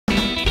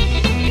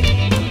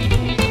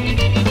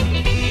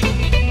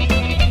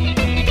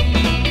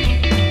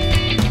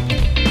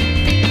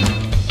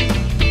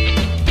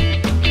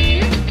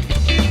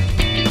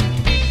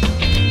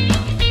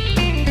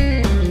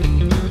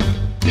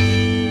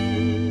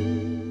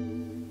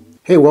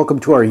Hey, welcome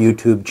to our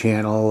YouTube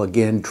channel.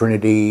 Again,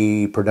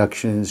 Trinity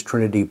Productions,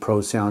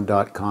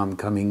 TrinityProSound.com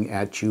coming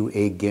at you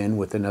again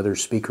with another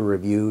speaker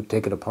review.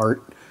 Take it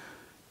apart,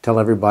 tell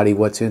everybody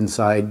what's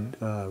inside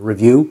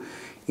review.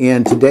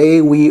 And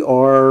today we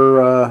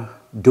are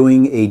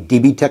doing a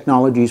DB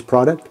Technologies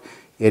product.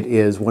 It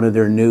is one of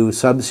their new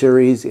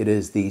sub-series. It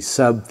is the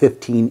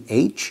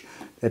SUB15H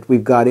that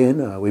we've got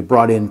in. We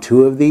brought in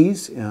two of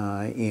these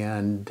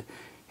and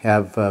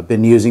have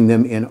been using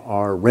them in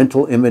our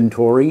rental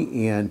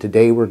inventory, and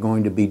today we're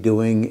going to be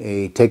doing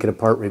a take it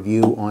apart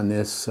review on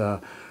this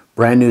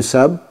brand new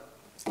sub.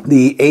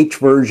 The H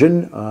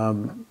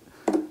version,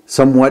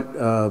 somewhat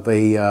of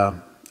a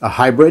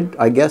hybrid,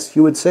 I guess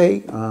you would say.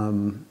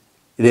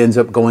 It ends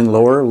up going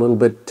lower a little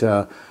bit,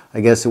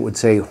 I guess it would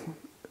say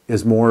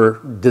is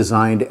more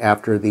designed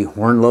after the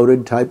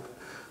horn-loaded type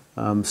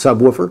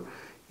subwoofer,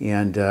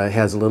 and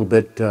has a little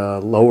bit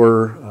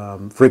lower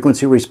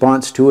frequency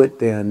response to it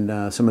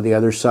than some of the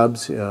other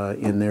subs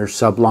in their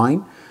sub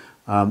line.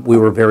 We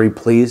were very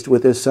pleased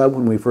with this sub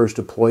when we first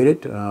deployed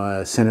it.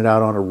 Sent it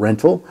out on a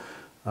rental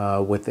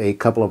with a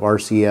couple of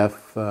RCF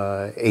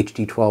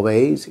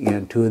HD12As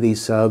and two of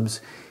these subs,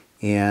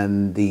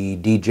 and the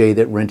DJ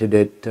that rented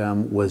it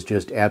was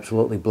just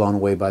absolutely blown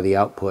away by the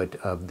output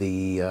of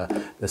the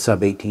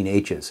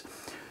SUB15Hs.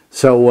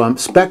 So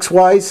specs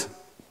wise,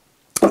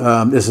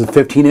 this is a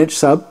 15-inch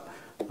sub.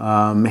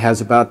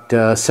 Has about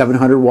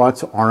 700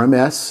 watts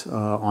RMS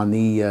on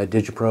the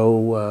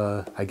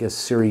DigiPro, I guess,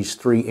 Series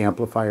 3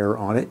 amplifier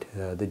on it,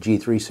 the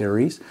G3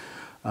 series.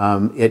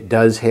 It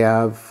does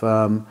have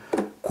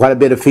quite a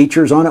bit of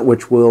features on it,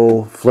 which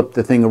we'll flip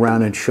the thing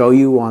around and show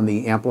you on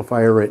the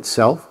amplifier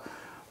itself.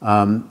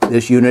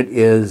 This unit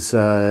is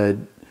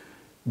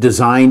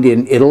designed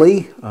in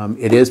Italy.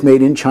 It is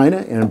made in China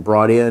and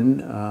brought in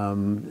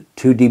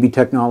to DB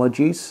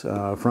Technologies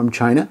from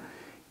China.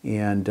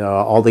 And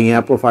all the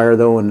amplifier,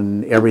 though,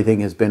 and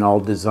everything has been all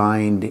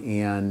designed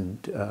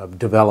and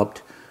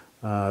developed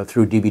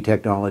through DB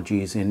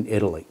Technologies in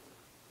Italy.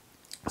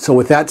 So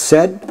with that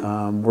said,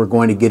 we're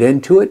going to get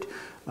into it.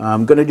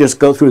 I'm going to just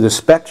go through the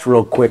specs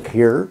real quick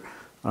here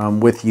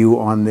with you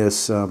on this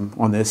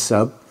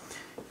sub.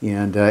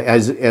 And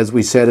as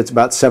we said, it's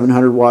about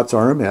 700 watts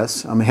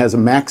RMS. It has a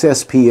max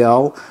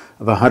SPL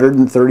of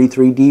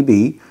 133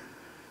 dB.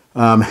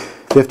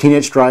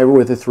 15-inch driver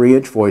with a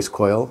 3-inch voice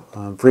coil.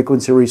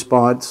 Frequency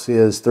response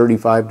is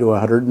 35 to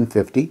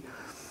 150.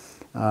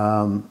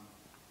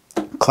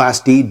 Class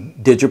D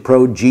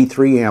DigiPro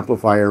G3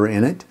 amplifier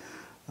in it.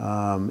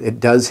 It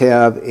does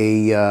have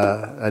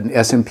an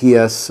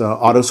SMPS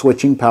auto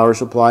switching power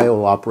supply. It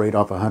will operate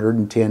off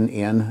 110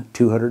 and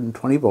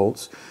 220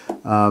 volts.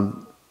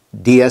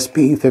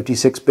 DSP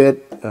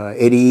 56-bit,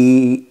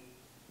 80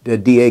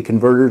 DA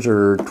converters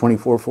are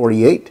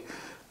 2448.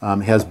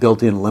 Has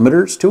built-in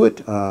limiters to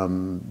it,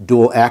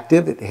 dual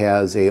active. It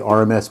has a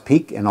RMS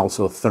peak and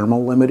also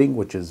thermal limiting,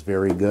 which is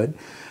very good.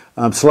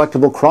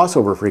 Selectable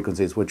crossover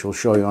frequencies, which we'll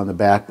show you on the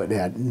back, but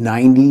at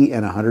 90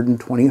 and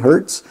 120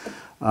 hertz.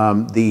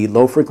 The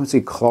low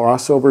frequency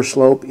crossover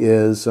slope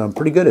is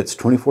pretty good. It's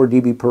 24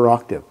 dB per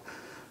octave.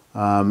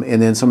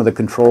 And then some of the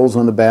controls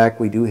on the back,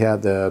 we do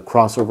have the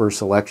crossover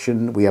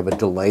selection. We have a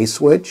delay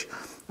switch,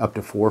 up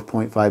to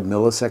 4.5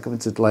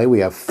 milliseconds of delay. We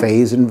have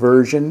phase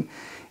inversion.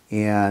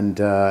 And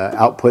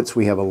outputs,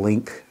 we have a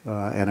link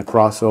and a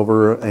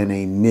crossover and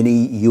a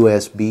mini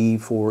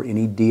USB for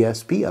any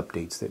DSP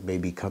updates that may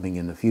be coming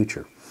in the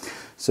future.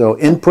 So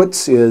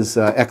inputs is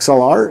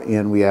XLR,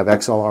 and we have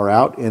XLR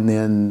out. And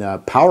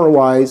then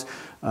power-wise,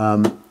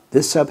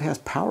 this sub has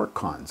power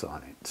cons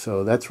on it.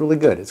 So that's really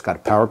good. It's got a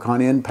power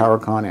con in, power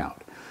con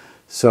out.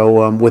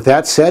 So with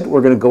that said, we're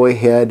going to go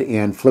ahead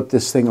and flip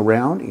this thing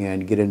around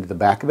and get into the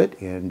back of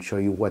it and show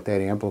you what that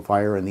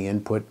amplifier and the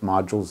input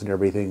modules and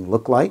everything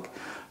look like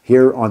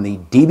here on the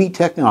DB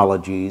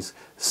Technologies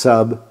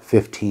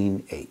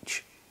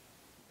SUB15H.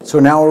 So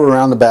now we're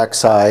around the back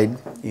side,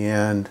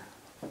 and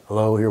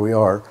hello, here we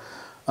are.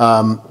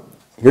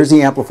 Here's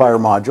the amplifier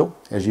module.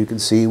 As you can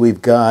see,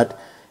 we've got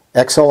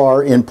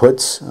XLR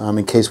inputs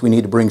in case we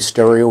need to bring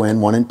stereo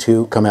in, 1 and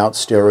 2 come out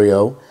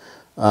stereo.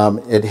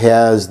 It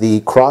has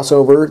the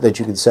crossover that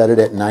you can set it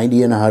at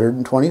 90 and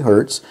 120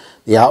 hertz.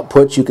 The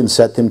outputs, you can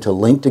set them to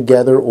link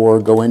together or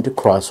go into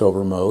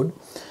crossover mode.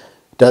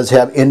 Does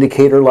have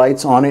indicator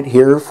lights on it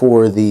here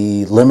for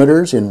the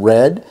limiters in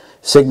red,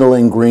 signal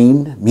in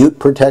green, mute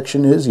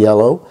protection is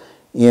yellow,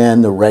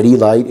 and the ready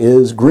light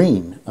is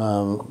green.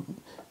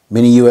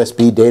 Mini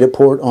USB data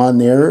port on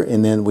there,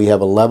 and then we have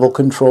a level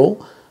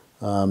control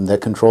that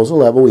controls the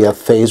level. We have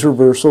phase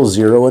reversal,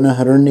 0 and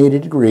 180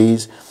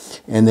 degrees,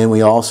 and then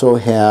we also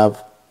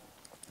have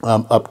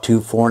up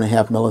to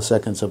 4.5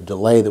 milliseconds of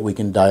delay that we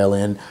can dial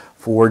in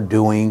for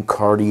doing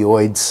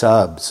cardioid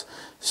subs.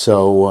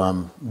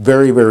 So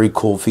very, very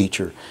cool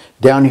feature.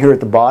 Down here at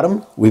the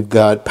bottom, we've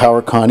got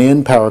power con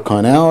in, power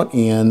con out,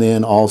 and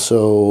then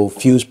also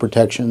fuse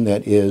protection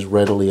that is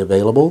readily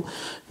available.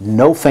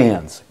 No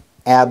fans.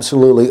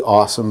 Absolutely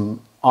awesome,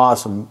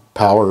 awesome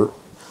power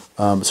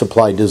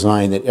supply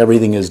design that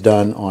everything is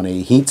done on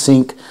a heat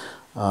sink.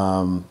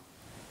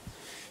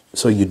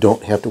 so you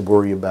don't have to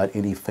worry about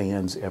any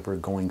fans ever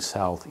going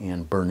south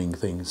and burning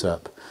things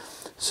up.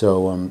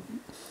 So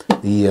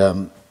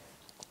the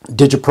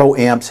DigiPro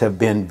amps have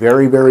been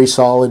very, very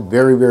solid,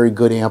 very, very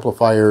good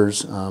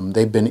amplifiers.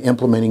 They've been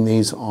implementing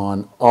these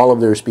on all of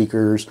their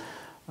speakers,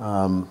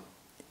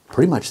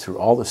 pretty much through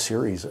all the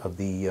series of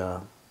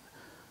the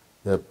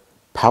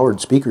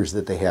powered speakers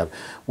that they have.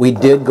 We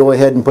did go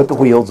ahead and put the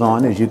wheels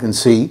on, as you can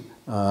see.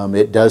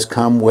 It does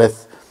come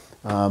with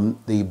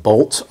the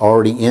bolts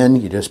already in.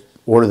 You just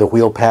order the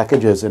wheel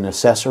package as an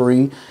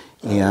accessory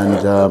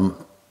and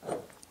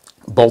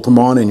bolt them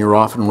on and you're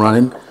off and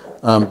running.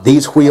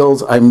 These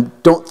wheels, I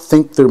don't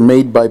think they're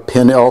made by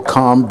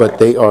Penelcom, but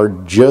they are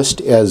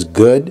just as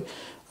good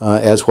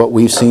as what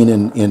we've seen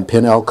in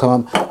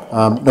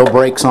Penelcom. No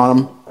brakes on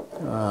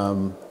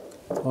them.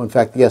 Oh, in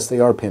fact, yes, they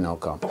are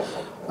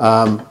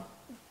Penelcom.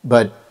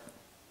 But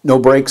no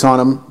brakes on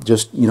them,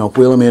 just, you know,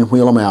 wheel them in,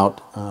 wheel them out,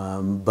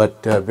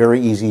 but very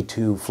easy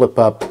to flip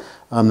up.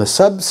 The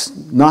sub's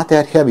not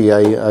that heavy.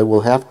 I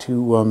will have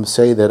to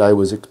say that I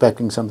was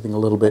expecting something a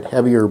little bit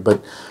heavier,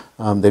 but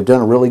they've done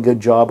a really good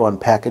job on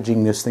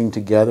packaging this thing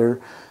together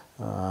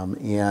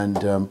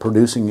and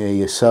producing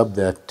a sub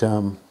that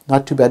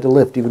not too bad to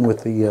lift, even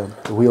with the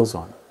wheels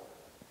on.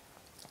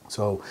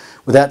 So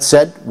with that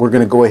said, we're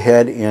going to go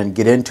ahead and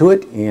get into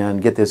it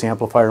and get this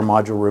amplifier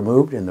module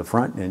removed in the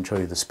front and show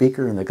you the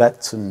speaker and the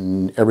guts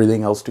and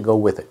everything else to go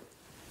with it.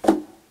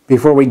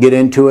 Before we get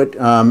into it,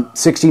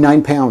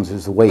 69 pounds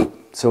is the weight,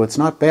 so it's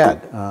not bad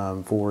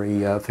for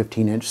a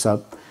 15-inch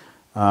sub.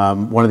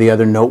 One of the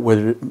other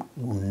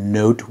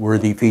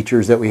noteworthy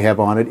features that we have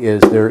on it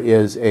is there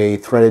is a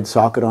threaded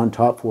socket on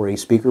top for a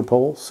speaker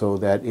pole so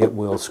that it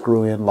will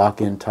screw in, lock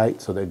in tight,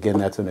 so that, again,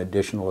 that's an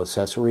additional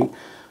accessory.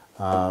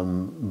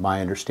 My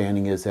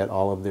understanding is that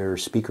all of their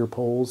speaker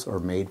poles are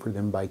made for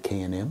them by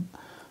K&M.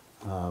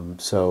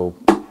 So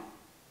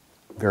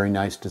very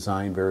nice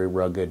design, very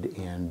rugged,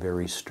 and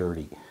very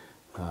sturdy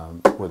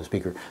for the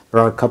speaker. There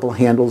are a couple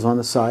handles on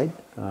the side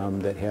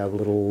that have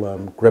little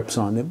grips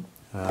on them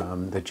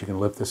that you can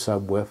lift the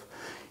sub with.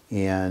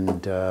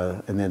 And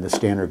then the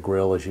standard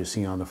grill, as you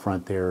see on the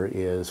front there,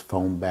 is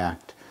foam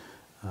backed.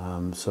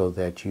 So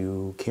that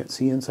you can't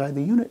see inside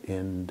the unit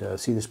and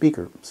see the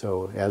speaker.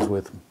 So as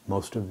with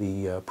most of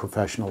the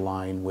professional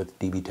line with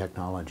DB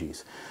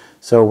Technologies.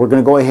 So we're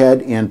going to go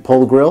ahead and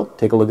pull the grill,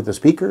 take a look at the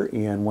speaker,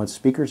 and once the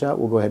speaker's out,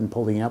 we'll go ahead and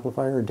pull the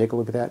amplifier and take a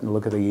look at that and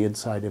look at the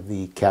inside of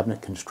the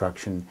cabinet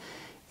construction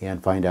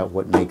and find out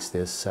what makes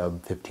this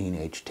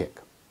SUB15H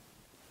tick.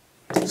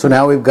 So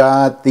now we've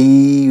got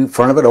the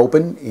front of it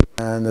open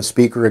and the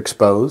speaker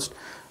exposed.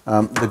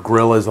 The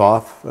grill is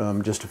off,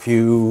 just a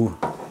few,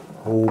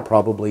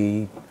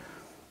 probably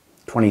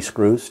 20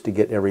 screws to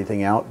get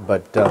everything out,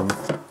 but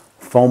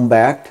foam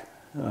backed,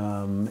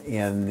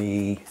 and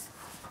the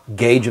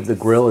gauge of the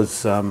grill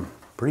is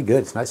pretty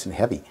good. It's nice and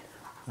heavy.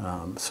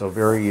 So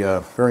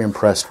very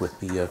impressed with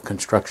the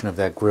construction of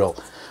that grill.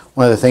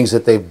 One of the things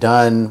that they've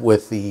done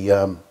with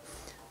the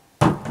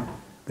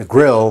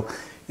grill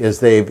is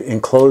they've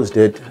enclosed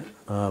it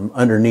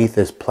underneath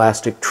this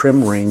plastic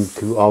trim ring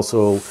to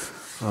also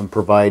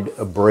provide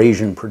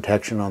abrasion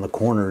protection on the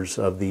corners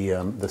of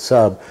the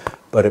sub,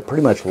 but it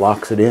pretty much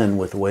locks it in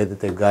with the way that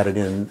they've got it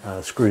in,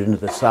 screwed into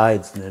the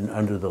sides and then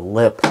under the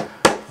lip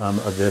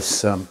of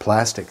this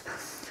plastic.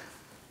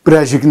 But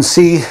as you can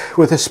see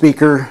with the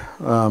speaker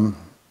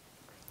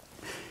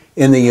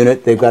in the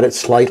unit, they've got it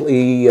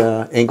slightly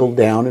angled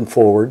down and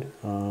forward,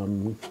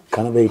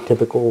 kind of a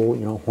typical,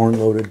 you know,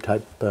 horn-loaded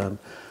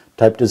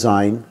type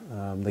design.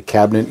 The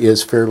cabinet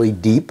is fairly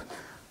deep.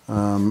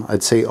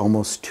 I'd say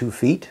almost 2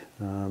 feet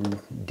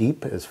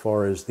deep as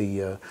far as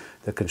the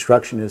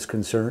construction is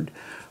concerned.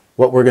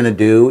 What we're going to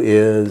do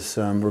is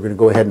we're going to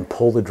go ahead and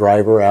pull the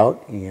driver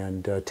out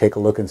and take a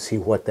look and see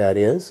what that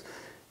is,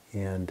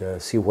 and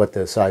see what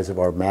the size of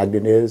our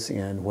magnet is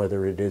and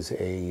whether it is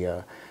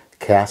a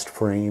cast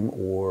frame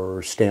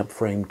or stamp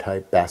frame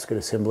type basket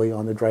assembly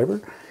on the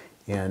driver.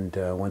 And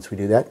once we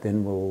do that,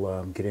 then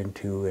we'll get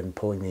into and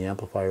pulling the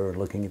amplifier and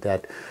looking at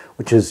that,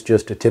 which is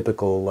just a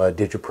typical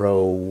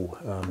DigiPro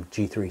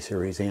G3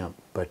 series amp,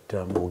 but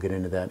we'll get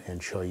into that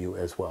and show you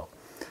as well.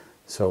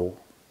 So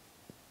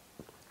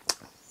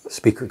the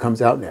speaker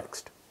comes out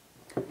next.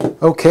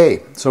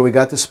 Okay, so we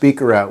got the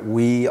speaker out.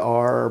 We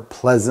are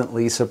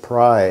pleasantly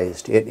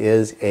surprised. It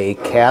is a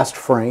cast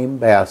frame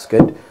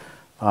basket.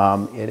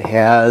 It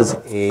has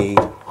a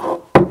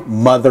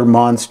mother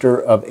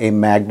monster of a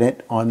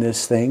magnet on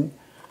this thing.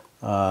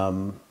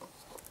 The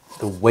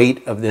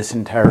weight of this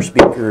entire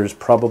speaker is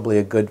probably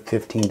a good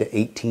 15 to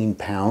 18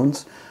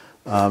 pounds.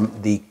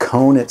 The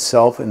cone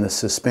itself and the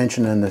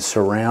suspension and the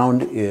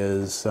surround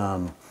is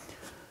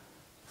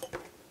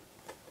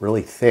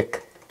really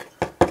thick.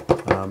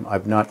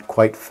 I've not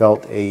quite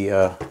felt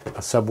a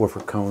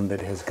subwoofer cone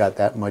that has got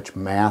that much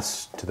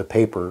mass to the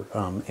paper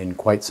in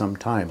quite some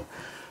time.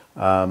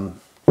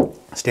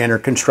 Standard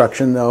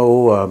construction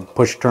though,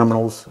 push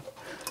terminals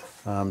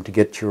to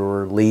get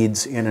your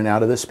leads in and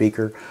out of the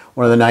speaker.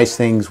 One of the nice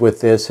things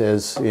with this,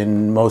 as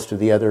in most of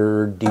the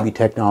other DB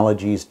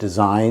Technologies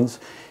designs,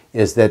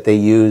 is that they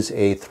use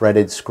a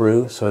threaded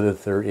screw, so that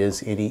if there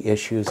is any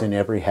issues in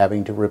ever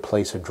having to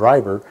replace a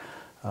driver,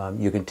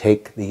 you can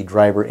take the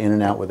driver in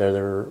and out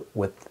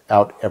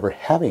without ever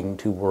having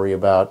to worry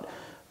about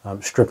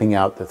stripping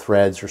out the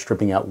threads or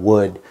stripping out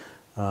wood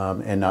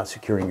and not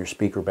securing your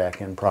speaker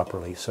back in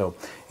properly. So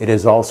it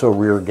is also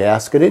rear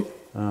gasketed,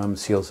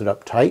 seals it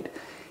up tight.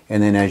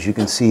 And then as you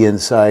can see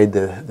inside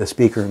the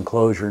speaker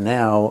enclosure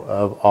now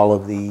of all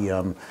of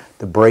the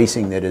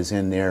bracing that is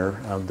in there,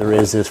 there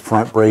is this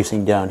front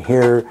bracing down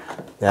here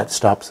that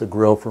stops the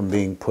grill from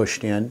being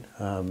pushed in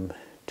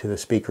to the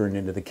speaker and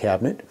into the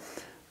cabinet,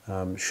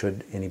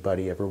 should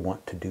anybody ever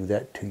want to do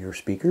that to your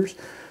speakers.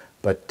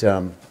 But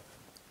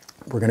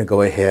we're going to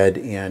go ahead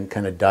and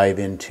kind of dive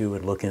into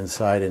and look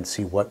inside and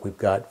see what we've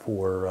got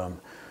for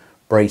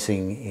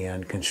bracing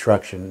and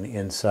construction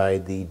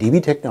inside the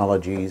DB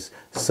Technologies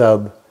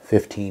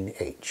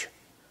SUB15H.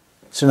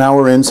 So now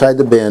we're inside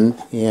the bin,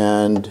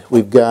 and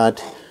we've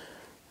got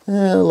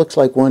looks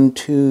like 1,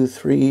 2,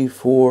 3,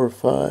 4,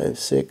 5,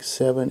 6,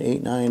 7,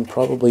 8, 9,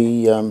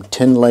 probably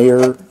 10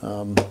 layer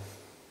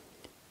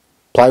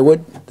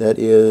plywood that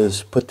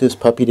is put this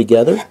puppy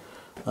together.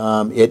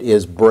 It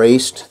is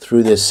braced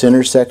through this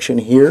center section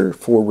here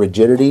for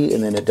rigidity,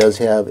 and then it does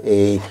have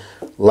a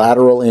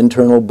lateral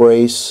internal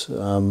brace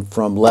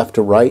from left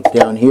to right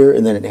down here,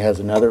 and then it has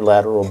another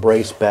lateral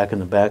brace back in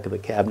the back of the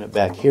cabinet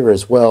back here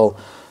as well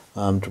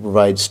to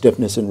provide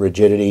stiffness and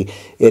rigidity.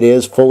 It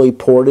is fully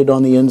ported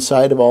on the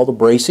inside of all the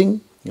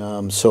bracing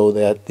so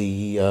that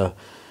the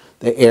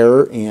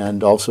air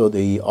and also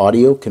the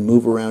audio can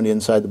move around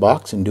inside the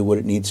box and do what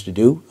it needs to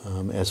do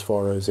as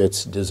far as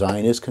its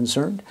design is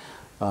concerned.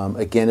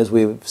 Again, as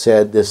we've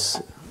said,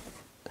 this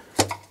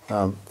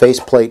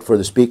faceplate for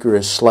the speaker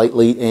is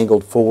slightly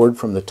angled forward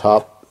from the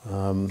top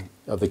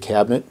of the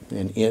cabinet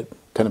and it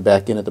kind of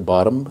back in at the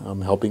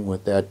bottom, helping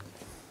with that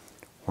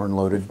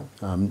horn-loaded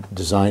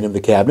design of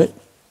the cabinet.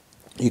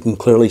 You can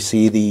clearly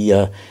see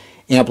the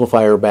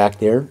amplifier back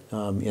there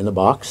in the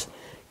box,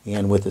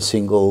 and with a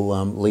single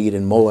lead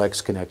and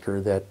Molex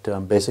connector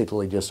that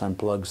basically just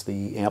unplugs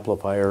the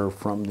amplifier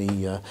from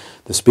the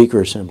speaker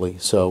assembly.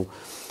 So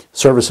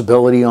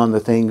serviceability on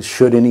the things,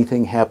 should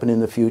anything happen in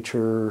the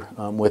future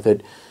with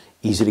it,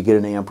 easy to get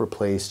an amp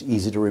replaced,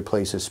 easy to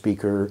replace a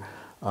speaker.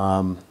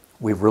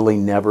 We've really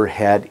never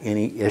had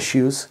any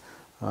issues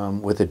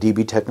with a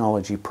DB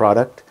Technology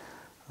product.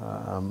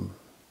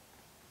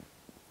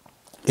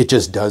 It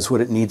just does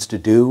what it needs to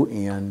do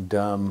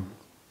and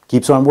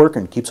keeps on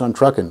working, keeps on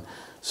trucking.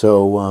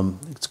 So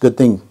it's a good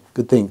thing,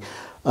 good thing.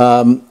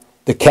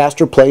 The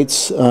caster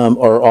plates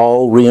are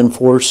all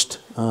reinforced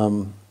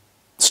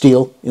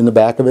steel in the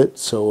back of it,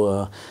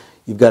 so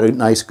you've got a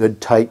nice good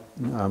tight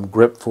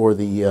grip for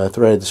the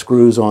threaded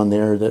screws on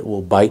there that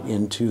will bite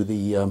into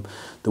the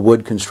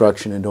wood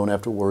construction and don't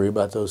have to worry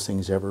about those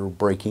things ever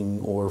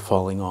breaking or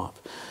falling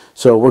off.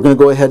 So we're going to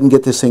go ahead and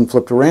get this thing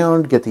flipped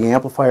around, get the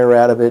amplifier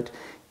out of it,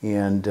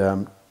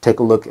 and take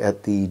a look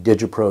at the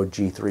DigiPro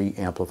G3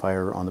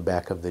 amplifier on the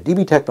back of the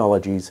DB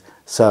Technologies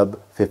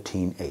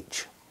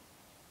SUB15H.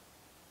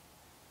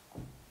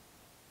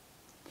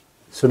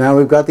 So now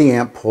we've got the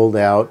amp pulled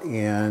out,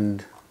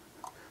 and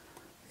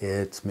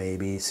it's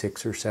maybe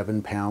 6 or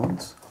 7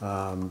 pounds.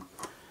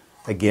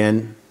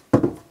 Again,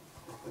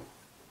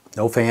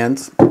 no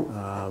fans,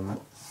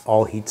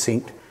 all heat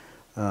sinked,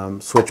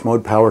 switch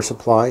mode power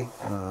supply,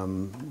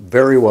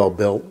 very well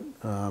built.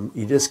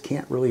 You just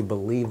can't really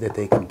believe that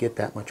they can get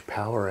that much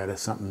power out of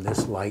something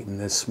this light and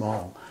this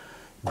small.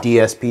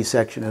 DSP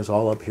section is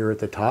all up here at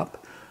the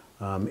top.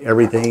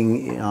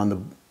 Everything on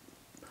the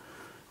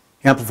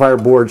amplifier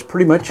boards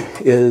pretty much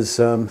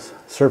is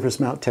surface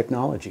mount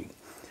technology.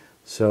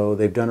 So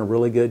they've done a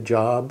really good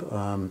job.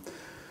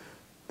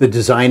 The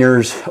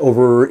designers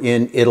over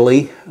in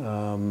Italy,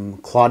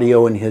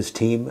 Claudio and his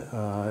team,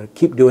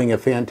 keep doing a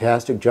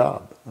fantastic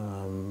job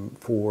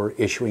for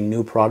issuing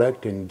new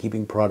product and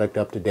keeping product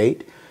up to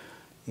date.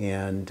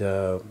 And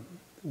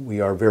we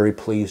are very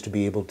pleased to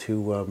be able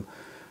to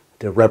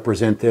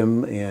represent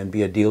them and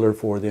be a dealer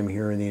for them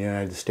here in the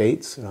United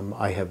States.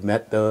 I have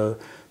met the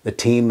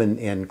team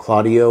and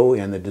Claudio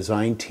and the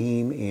design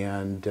team,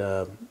 and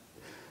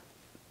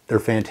they're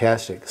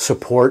fantastic.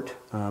 Support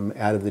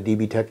out of the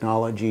DB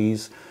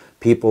Technologies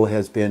people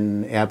has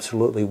been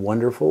absolutely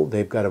wonderful.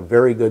 They've got a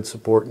very good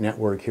support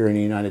network here in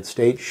the United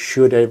States.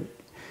 Should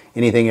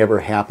anything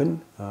ever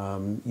happen,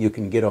 you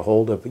can get a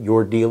hold of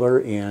your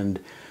dealer and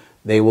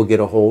they will get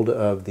a hold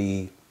of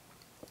the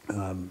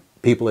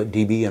people at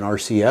DB and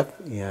RCF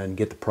and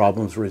get the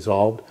problems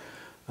resolved.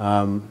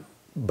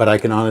 But I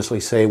can honestly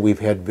say we've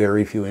had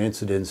very few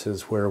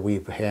incidences where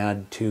we've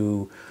had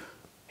to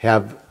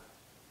have,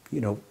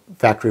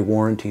 factory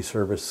warranty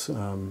service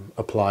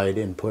applied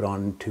and put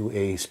onto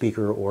a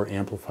speaker or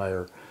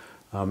amplifier.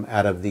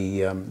 Out of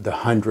the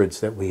hundreds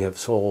that we have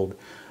sold,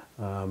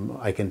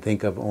 I can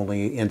think of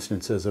only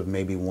instances of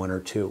maybe 1 or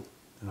 2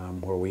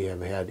 where we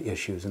have had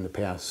issues in the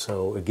past.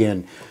 So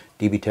again,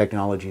 DB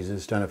Technologies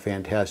has done a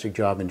fantastic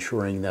job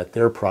ensuring that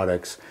their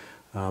products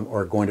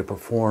are going to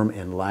perform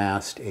and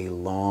last a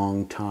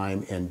long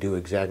time and do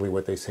exactly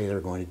what they say they're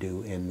going to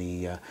do in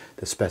the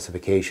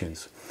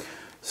specifications.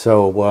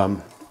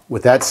 So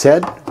with that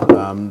said,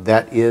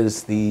 that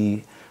is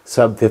the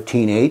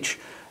SUB15H.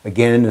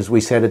 Again, as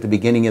we said at the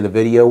beginning of the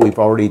video, we've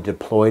already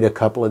deployed a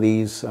couple of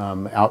these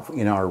out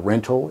in our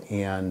rental,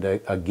 and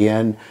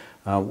again,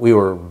 we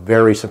were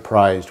very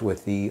surprised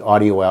with the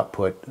audio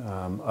output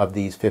of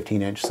these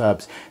 15-inch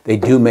subs. They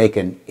do make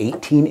an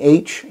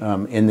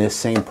 18H in this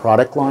same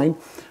product line,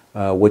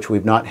 which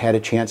we've not had a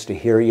chance to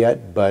hear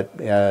yet,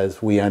 but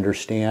as we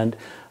understand,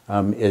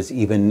 is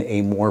even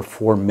a more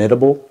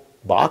formidable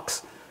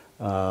box.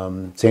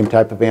 Same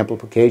type of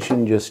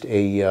amplification, just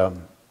a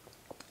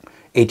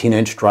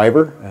 18-inch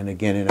driver, and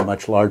again in a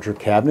much larger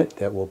cabinet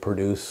that will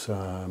produce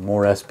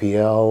more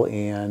SPL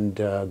and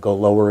go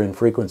lower in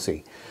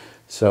frequency.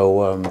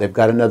 So they've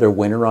got another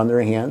winner on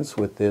their hands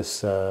with this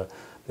the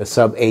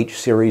Sub H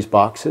series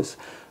boxes.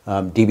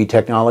 DB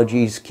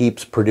Technologies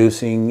keeps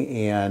producing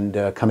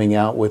and coming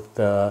out with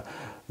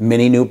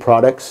many new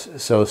products,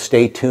 so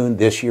stay tuned.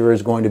 This year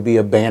is going to be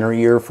a banner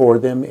year for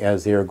them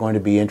as they are going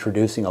to be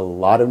introducing a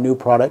lot of new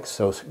products,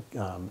 so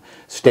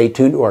stay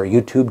tuned to our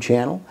YouTube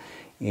channel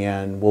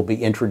and we'll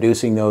be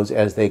introducing those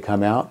as they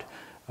come out.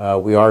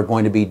 We are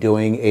going to be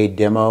doing a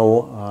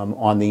demo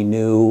on the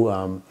new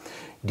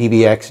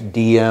DBX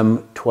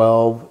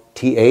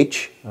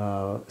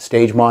DM12TH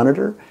stage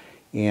monitor,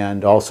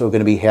 and also going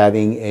to be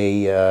having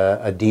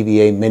a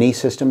DVA mini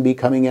system be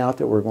coming out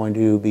that we're going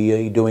to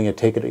be doing a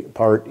take it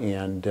apart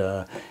and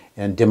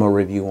demo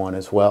review on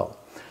as well.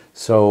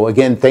 So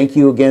again, thank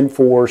you again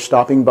for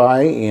stopping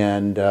by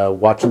and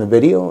watching the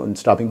video and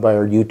stopping by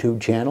our YouTube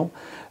channel.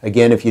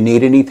 Again, if you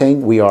need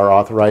anything, we are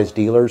authorized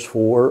dealers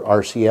for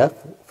RCF,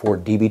 for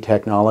DB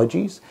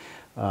Technologies,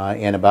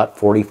 and about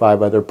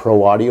 45 other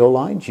pro audio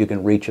lines. You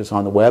can reach us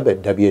on the web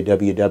at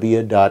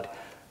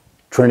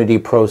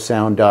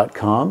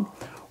www.trinityprosound.com,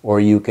 or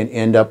you can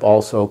end up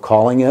also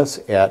calling us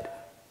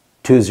at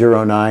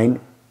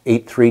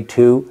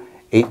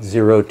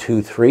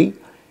 209-832-8023,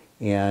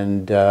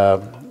 and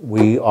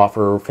we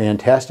offer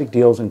fantastic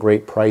deals and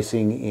great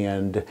pricing,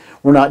 and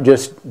we're not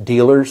just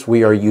dealers,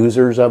 we are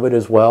users of it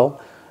as well.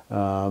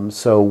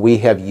 So we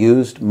have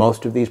used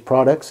most of these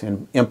products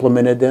and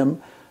implemented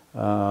them.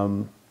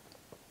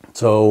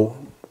 So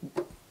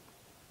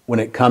when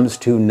it comes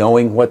to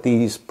knowing what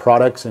these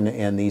products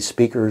and these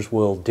speakers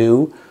will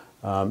do,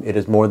 it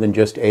is more than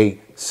just a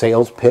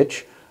sales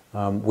pitch.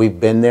 We've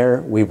been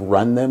there, we've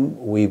run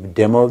them, we've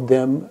demoed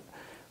them,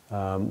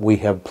 we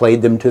have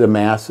played them to the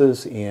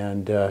masses,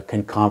 and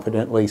can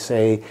confidently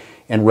say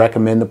and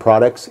recommend the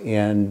products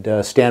and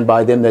stand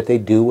by them that they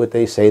do what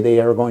they say they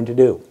are going to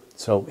do.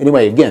 So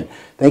anyway, again,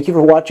 thank you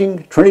for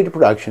watching Trinity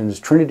Productions,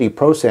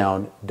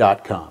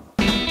 TrinityProSound.com.